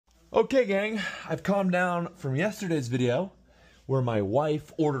Okay, gang, I've calmed down from yesterday's video where my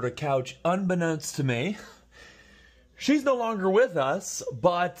wife ordered a couch unbeknownst to me. She's no longer with us,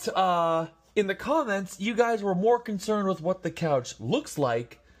 but in the comments, you guys were more concerned with what the couch looks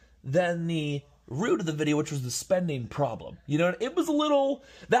like than the root of the video, which was the spending problem. You know, it was a little,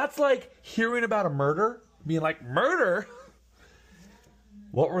 that's like hearing about a murder, being like, murder?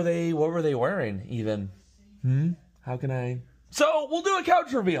 What were they wearing even? How can I? So we'll do a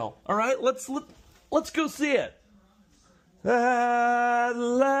couch reveal. All right, let's go see it. At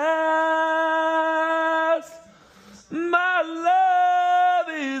last, my love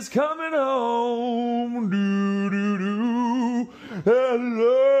is coming home. Do do do. At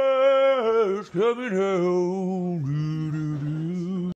last, coming